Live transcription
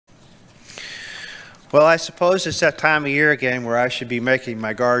Well, I suppose it's that time of year again where I should be making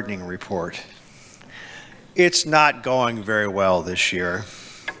my gardening report. It's not going very well this year.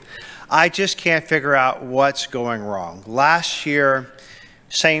 I just can't figure out what's going wrong. Last year,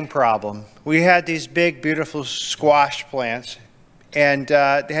 same problem. We had these big, beautiful squash plants, and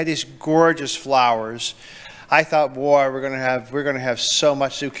they had these gorgeous flowers. I thought, boy, we're going to have so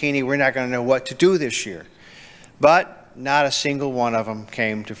much zucchini, we're not going to know what to do this year. But not a single one of them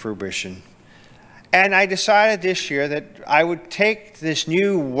came to fruition. And I decided this year that I would take this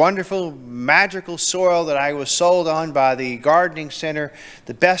new, wonderful, magical soil that I was sold on by the gardening center,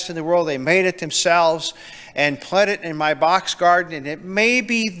 the best in the world. They made it themselves, and plant it in my box garden. And it may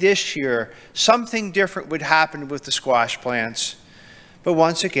be this year something different would happen with the squash plants. But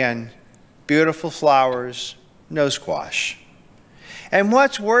once again, beautiful flowers, no squash. And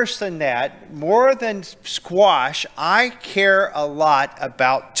what's worse than that, more than squash, I care a lot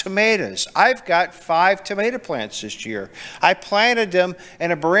about tomatoes. I've got 5 tomato plants this year. I planted them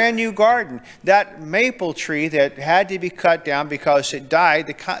in a brand new garden. That maple tree that had to be cut down because it died,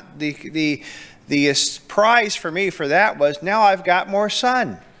 the prize for me for that was now I've got more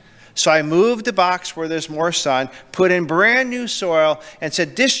sun. So I moved the box where there's more sun, put in brand new soil, and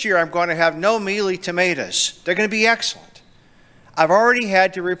said this year I'm going to have no mealy tomatoes. They're going to be excellent. I've already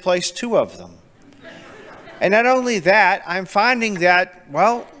had to replace 2 of them. And not only that, I'm finding that,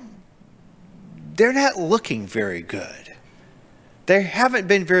 well, they're not looking very good. They haven't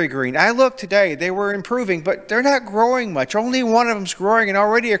been very green. I looked today, they were improving, but they're not growing much. Only one of them's growing, and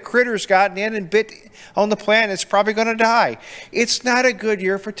already a critter's gotten in and bit on the plant. It's probably going to die. It's not a good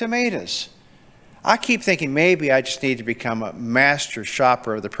year for tomatoes. I keep thinking maybe I just need to become a master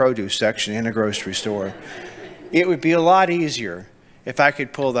shopper of the produce section in a grocery store. It would be a lot easier if I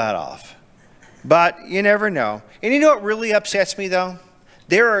could pull that off. But you never know. And you know what really upsets me, though?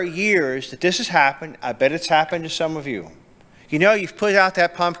 There are years that this has happened. I bet it's happened to some of you. You know, you've put out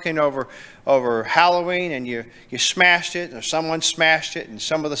that pumpkin over Halloween, and you smashed it, or someone smashed it, and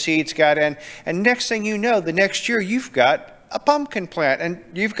some of the seeds got in. And next thing you know, the next year, you've got a pumpkin plant, and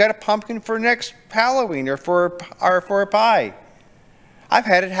you've got a pumpkin for next Halloween or for a pie. I've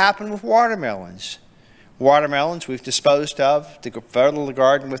had it happen with watermelons. Watermelons we've disposed of to fill the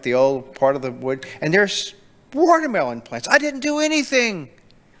garden with the old part of the wood. And there's watermelon plants. I didn't do anything.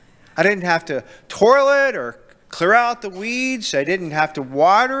 I didn't have to toil it or clear out the weeds. I didn't have to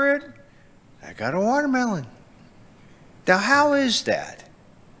water it. I got a watermelon. Now, how is that?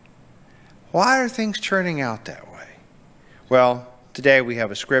 Why are things turning out that way? Well, today we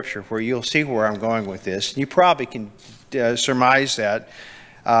have a scripture where you'll see where I'm going with this. You probably can surmise that.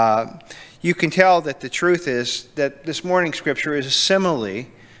 You can tell that the truth is that this morning's scripture is a simile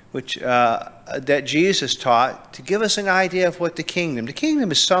which that Jesus taught to give us an idea of what the kingdom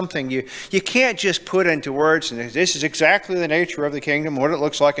is something you can't just put into words and this is exactly the nature of the kingdom, what it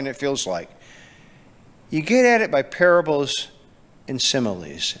looks like and it feels like. You get at it by parables and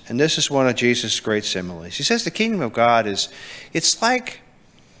similes. And this is one of Jesus' great similes. He says the kingdom of God it's like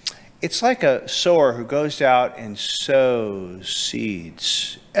a sower who goes out and sows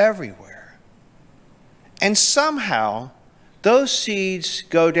seeds everywhere. And somehow, those seeds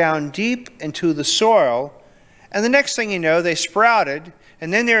go down deep into the soil, and the next thing you know, they sprouted,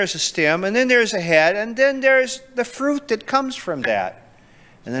 and then there's a stem, and then there's a head, and then there's the fruit that comes from that.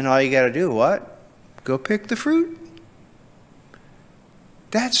 And then all you got to do, what? Go pick the fruit?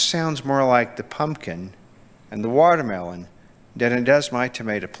 That sounds more like the pumpkin and the watermelon than it does my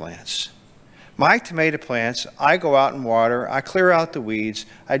tomato plants. My tomato plants, I go out and water, I clear out the weeds,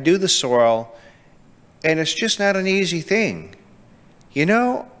 I do the soil, and it's just not an easy thing. You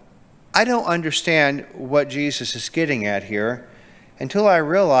know, I don't understand what Jesus is getting at here until I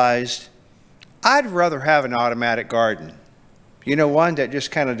realized I'd rather have an automatic garden. You know, one that just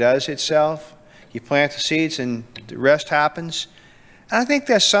kind of does itself. You plant the seeds and the rest happens. And I think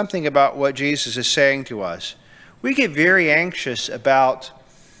that's something about what Jesus is saying to us. We get very anxious about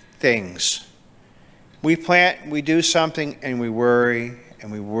things. We plant, we do something, and we worry,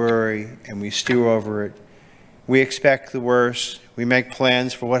 and we worry, and we stew over it. We expect the worst. We make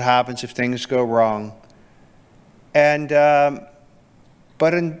plans for what happens if things go wrong. And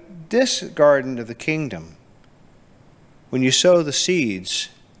but in this garden of the kingdom, when you sow the seeds,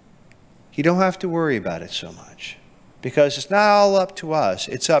 you don't have to worry about it so much. Because it's not all up to us,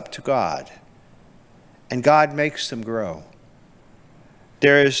 it's up to God. And God makes them grow.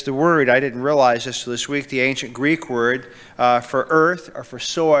 There is the word, I didn't realize this week, the ancient Greek word for earth or for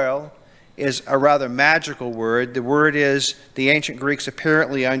soil is a rather magical word. The word is, the ancient Greeks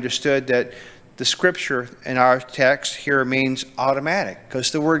apparently understood that the scripture in our text here means automatic,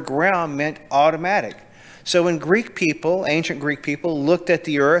 because the word ground meant automatic. So when Greek people, ancient Greek people, looked at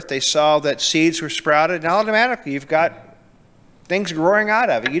the earth, they saw that seeds were sprouted, and automatically you've got things growing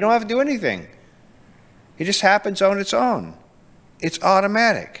out of it. You don't have to do anything. It just happens on its own. It's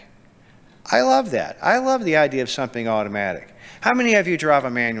automatic. I love that. I love the idea of something automatic. How many of you drive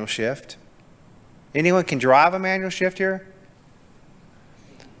a manual shift? Anyone can drive a manual shift here?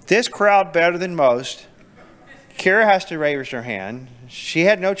 This crowd better than most. Kara has to raise her hand. She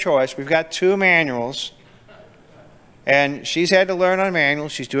had no choice. We've got 2 manuals. And she's had to learn on manual.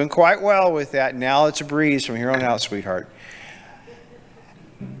 She's doing quite well with that. Now it's a breeze from here on out, sweetheart.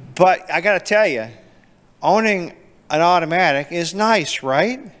 But I got to tell you, owning an automatic is nice,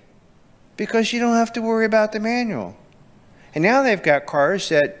 right? Because you don't have to worry about the manual. And now they've got cars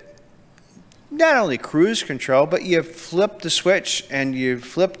that not only cruise control, but you flip the switch and you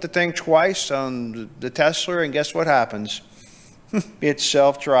flip the thing twice on the Tesla, and guess what happens? It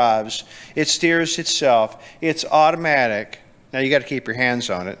self-drives. It steers itself. It's automatic. Now you got to keep your hands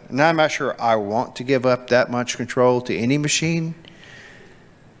on it. And I'm not sure I want to give up that much control to any machine.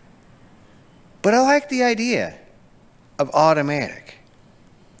 But I like the idea of automatic.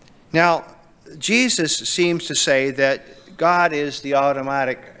 Now, Jesus seems to say that God is the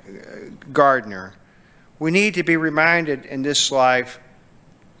automatic gardener. We need to be reminded in this life,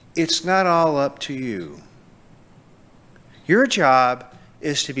 it's not all up to you. Your job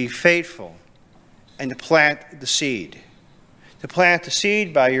is to be faithful and to plant the seed. To plant the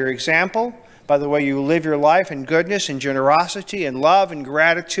seed by your example, by the way you live your life in goodness and generosity and love and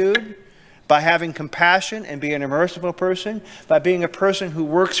gratitude, by having compassion and being a merciful person, by being a person who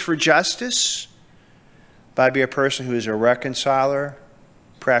works for justice, by being a person who is a reconciler,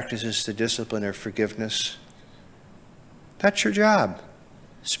 practices the discipline of forgiveness. That's your job.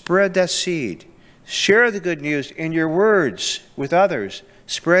 Spread that seed. Share the good news in your words with others.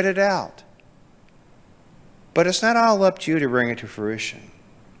 Spread it out. But it's not all up to you to bring it to fruition.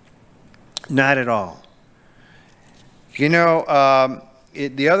 Not at all. You know,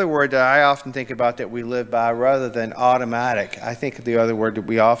 the other word that I often think about that we live by, rather than automatic, I think the other word that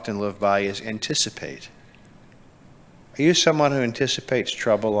we often live by is anticipate. Are you someone who anticipates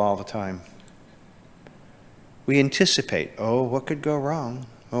trouble all the time? We anticipate, oh, what could go wrong?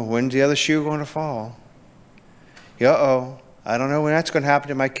 Oh, when's the other shoe going to fall? Uh-oh, I don't know when that's going to happen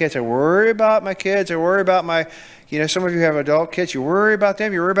to my kids. I worry about my kids. I worry about my, some of you have adult kids. You worry about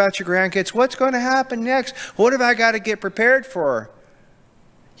them. You worry about your grandkids. What's going to happen next? What have I got to get prepared for?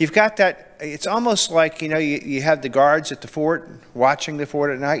 You've got that, it's almost like, you have the guards at the fort, watching the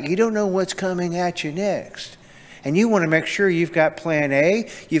fort at night. You don't know what's coming at you next. And you want to make sure you've got plan A,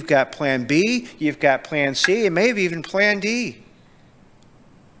 you've got plan B, you've got plan C, and maybe even plan D.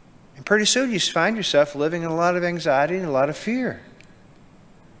 And pretty soon you find yourself living in a lot of anxiety and a lot of fear.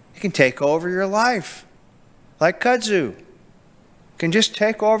 It can take over your life. Like kudzu. It can just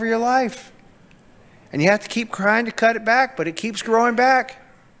take over your life. And you have to keep trying to cut it back, but it keeps growing back.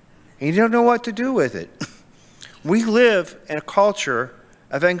 And you don't know what to do with it. We live in a culture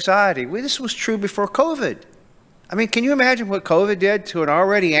of anxiety. This was true before COVID. I mean, can you imagine what COVID did to an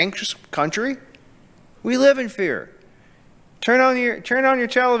already anxious country? We live in fear. Turn on your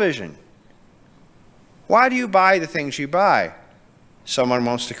television. Why do you buy the things you buy? Someone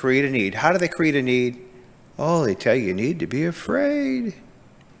wants to create a need. How do they create a need? Oh, they tell you need to be afraid.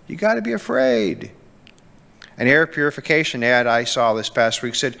 You got to be afraid. An air purification ad I saw this past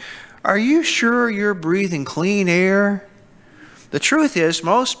week said, "Are you sure you're breathing clean air?" The truth is,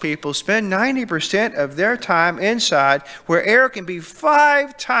 most people spend 90% of their time inside where air can be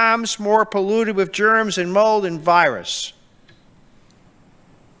 5 times more polluted with germs and mold and virus.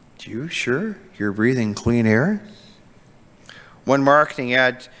 Are you sure you're breathing clean air? One marketing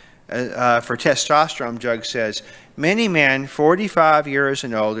ad for testosterone drugs says, "Many men 45 years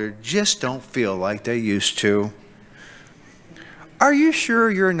and older just don't feel like they used to." Are you sure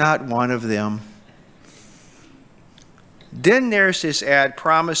you're not one of them? Then there's this ad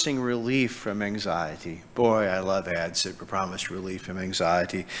promising relief from anxiety. Boy, I love ads that promise relief from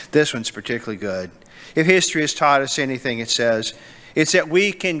anxiety. This one's particularly good. If history has taught us anything, it says, it's that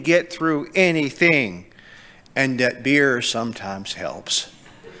we can get through anything and that beer sometimes helps.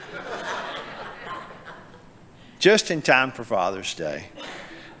 Just in time for Father's Day.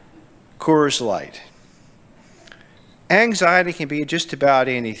 Coors Light. Anxiety can be just about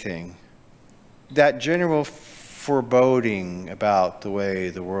anything. That general foreboding about the way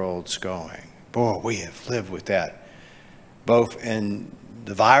the world's going. Boy, we have lived with that, both in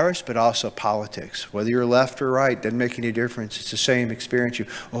the virus, but also politics. Whether you're left or right, doesn't make any difference. It's the same experience.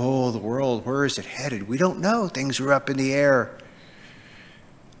 Oh, the world, where is it headed? We don't know. Things are up in the air.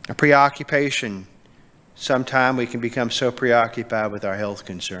 A preoccupation. Sometimes we can become so preoccupied with our health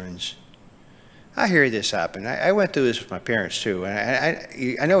concerns. I hear this happen. I went through this with my parents too.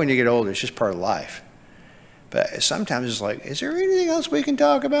 And I know when you get older, it's just part of life. But sometimes it's like, is there anything else we can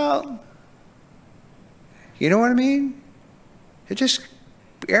talk about? You know what I mean? It just,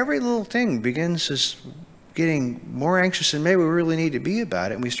 every little thing begins us getting more anxious than maybe we really need to be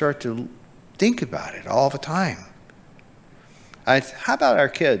about it. And we start to think about it all the time. How about our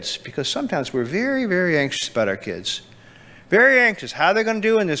kids? Because sometimes we're very, very anxious about our kids. Very anxious. How are they going to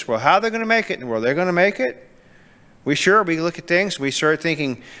do in this world? How are they going to make it in the world? They're going to make it? We look at things, we start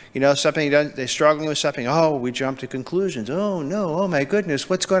thinking, something, they're struggling with something. Oh, we jump to conclusions. Oh, no, oh my goodness,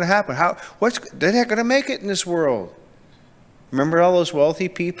 what's going to happen? They're not going to make it in this world. Remember all those wealthy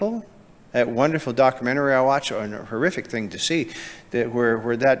people? That wonderful documentary I watched, a horrific thing to see,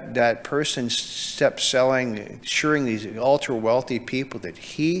 where that person stepped assuring these ultra wealthy people that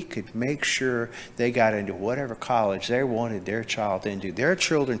he could make sure they got into whatever college they wanted their child into. Their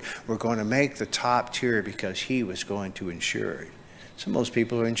children were going to make the top tier because he was going to ensure it. Some of those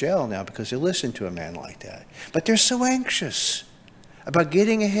people are in jail now because they listened to a man like that. But they're so anxious about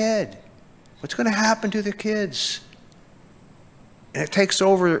getting ahead. What's going to happen to their kids? And it takes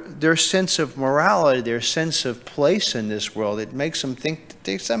over their sense of morality, their sense of place in this world. It makes them think that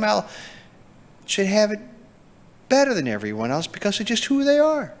they somehow should have it better than everyone else because of just who they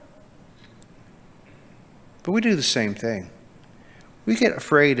are. But we do the same thing. We get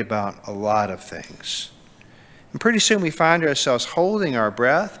afraid about a lot of things. And pretty soon we find ourselves holding our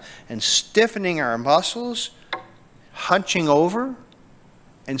breath and stiffening our muscles, hunching over,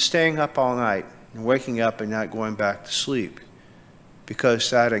 and staying up all night and waking up and not going back to sleep. Because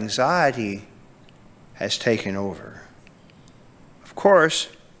that anxiety has taken over. Of course,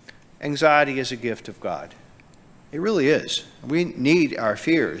 anxiety is a gift of God. It really is. We need our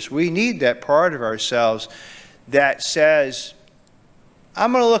fears. We need that part of ourselves that says,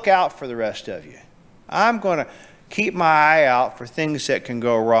 I'm going to look out for the rest of you. I'm going to keep my eye out for things that can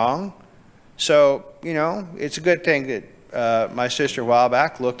go wrong. So, it's a good thing that my sister a while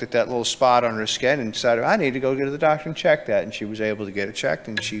back looked at that little spot on her skin and decided, I need to go to the doctor and check that. And she was able to get it checked,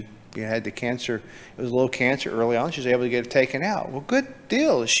 and she had the cancer. It was a little cancer early on. She was able to get it taken out. Well, good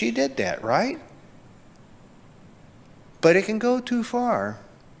deal. She did that, right? But it can go too far.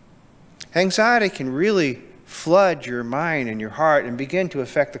 Anxiety can really flood your mind and your heart and begin to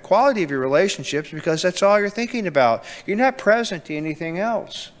affect the quality of your relationships because that's all you're thinking about. You're not present to anything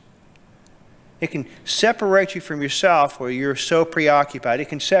else. It can separate you from yourself where you're so preoccupied. It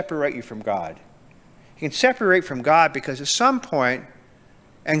can separate you from God. You can separate from God because at some point,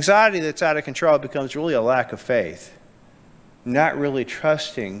 anxiety that's out of control becomes really a lack of faith. Not really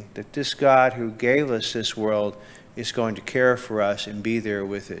trusting that this God who gave us this world is going to care for us and be there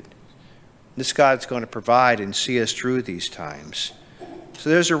with it. This God's going to provide and see us through these times.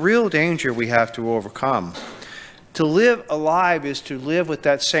 So there's a real danger we have to overcome. To live alive is to live with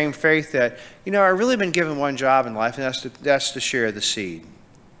that same faith that, I've really been given one job in life, and that's to share the seed.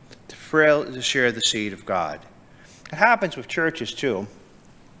 To share the seed of God. It happens with churches too.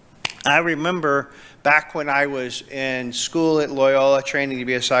 I remember back when I was in school at Loyola, training to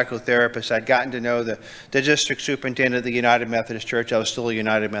be a psychotherapist, I'd gotten to know the district superintendent of the United Methodist Church. I was still a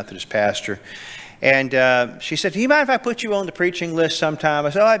United Methodist pastor. And she said, do you mind if I put you on the preaching list sometime?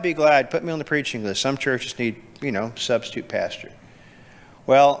 I said, I'd be glad. Put me on the preaching list. Some churches need, substitute pastor.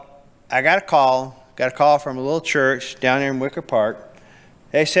 Well, I got a call from a little church down there in Wicker Park.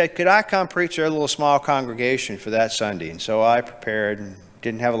 They said, could I come preach their little small congregation for that Sunday? And so I prepared and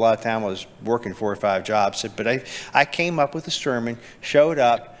didn't have a lot of time. I was working 4 or 5 jobs. But I came up with a sermon, showed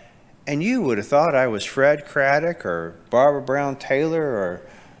up, and you would have thought I was Fred Craddock or Barbara Brown Taylor or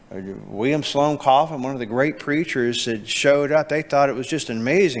William Sloane Coffin, one of the great preachers that showed up. They thought it was just an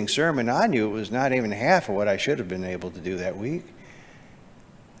amazing sermon. I knew it was not even half of what I should have been able to do that week.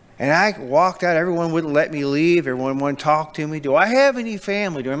 And I walked out. Everyone wouldn't let me leave. Everyone wouldn't talk to me. Do I have any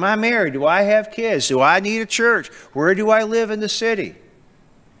family? Am I married? Do I have kids? Do I need a church? Where do I live in the city?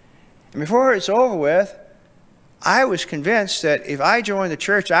 And before it's over with, I was convinced that if I joined the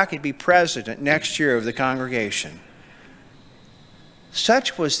church, I could be president next year of the congregation.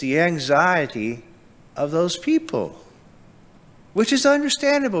 Such was the anxiety of those people, which is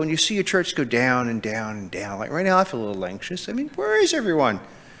understandable when you see your church go down and down and down. Like right now, I feel a little anxious. I mean, where is everyone?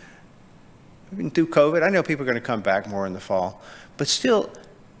 We've been through COVID. I know people are going to come back more in the fall, but still,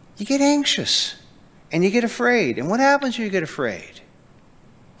 you get anxious and you get afraid. And what happens when you get afraid?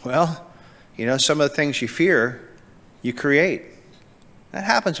 Well, you know, some of the things you fear, you create. That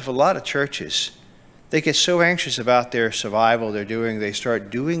happens with a lot of churches. They get so anxious about their survival, they start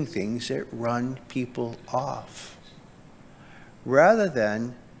doing things that run people off, rather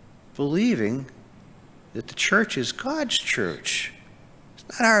than believing that the church is God's church.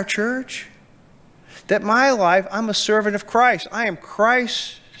 It's not our church. That my life, I'm a servant of Christ. I am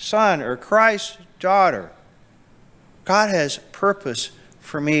Christ's son or Christ's daughter. God has purpose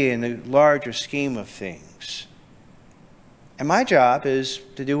for me in the larger scheme of things. And my job is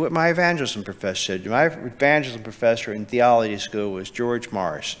to do what my evangelism professor said. My evangelism professor in theology school was George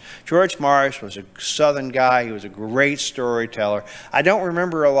Morris. George Morris was a Southern guy. He was a great storyteller. I don't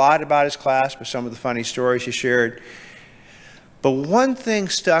remember a lot about his class, but some of the funny stories he shared. But one thing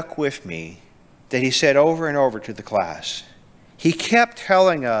stuck with me that he said over and over to the class. He kept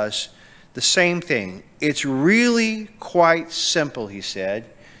telling us the same thing. It's really quite simple, he said.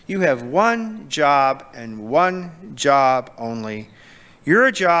 You have one job and one job only. Your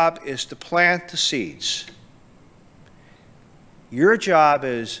job is to plant the seeds. Your job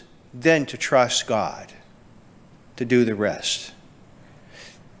is then to trust God to do the rest.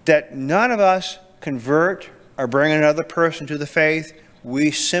 That none of us convert or bring another person to the faith.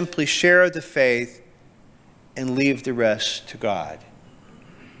 We simply share the faith and leave the rest to God.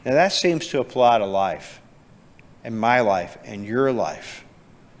 Now that seems to apply to life, and my life, and your life.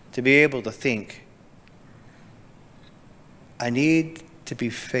 To be able to think, I need to be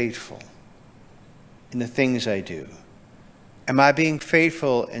faithful in the things I do. Am I being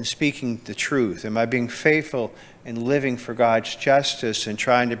faithful in speaking the truth? Am I being faithful in living for God's justice and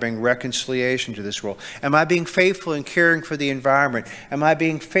trying to bring reconciliation to this world? Am I being faithful in caring for the environment? Am I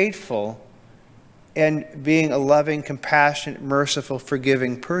being faithful in being a loving, compassionate, merciful,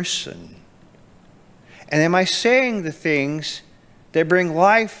 forgiving person? And am I saying the things that bring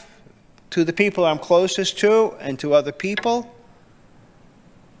life to the people I'm closest to and to other people?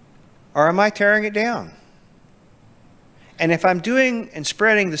 Or am I tearing it down? And if I'm doing and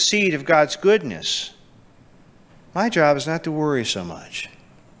spreading the seed of God's goodness, my job is not to worry so much,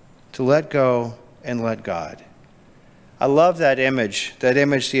 to let go and let God. I love that image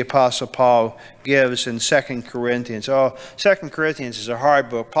the Apostle Paul gives in 2 Corinthians. 2 Corinthians is a hard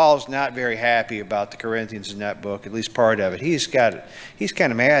book. Paul's not very happy about the Corinthians in that book, at least part of it. He's kind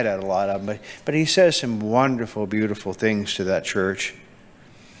of mad at a lot of them, but he says some wonderful, beautiful things to that church.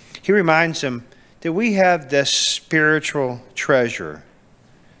 He reminds them that we have this spiritual treasure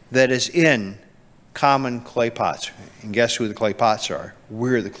that is in common clay pots. And guess who the clay pots are?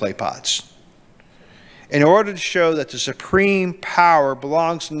 We're the clay pots. In order to show that the supreme power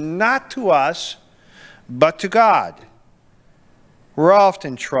belongs not to us, but to God. We're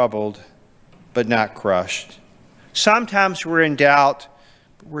often troubled, but not crushed. Sometimes we're in doubt,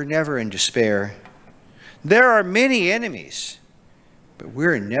 but we're never in despair. There are many enemies, but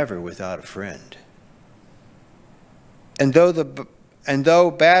we're never without a friend. And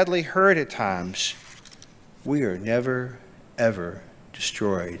though badly hurt at times, we are never, ever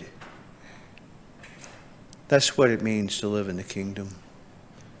destroyed. That's what it means to live in the kingdom,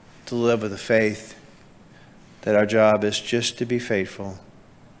 to live with the faith that our job is just to be faithful,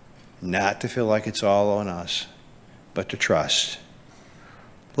 not to feel like it's all on us, but to trust.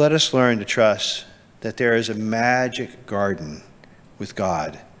 Let us learn to trust that there is a magic garden with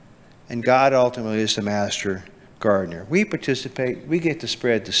God, and God ultimately is the master gardener. We participate, we get to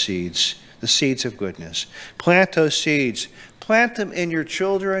spread the seeds of goodness. Plant those seeds. Plant them in your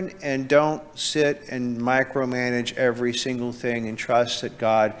children, and don't sit and micromanage every single thing, and trust that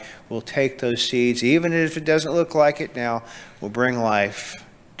God will take those seeds, even if it doesn't look like it now, will bring life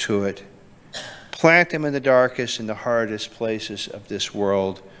to it. Plant them in the darkest and the hardest places of this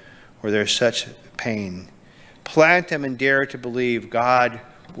world where there's such pain. Plant them and dare to believe God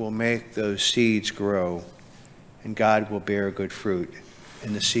will make those seeds grow, and God will bear good fruit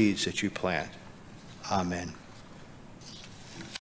in the seeds that you plant. Amen.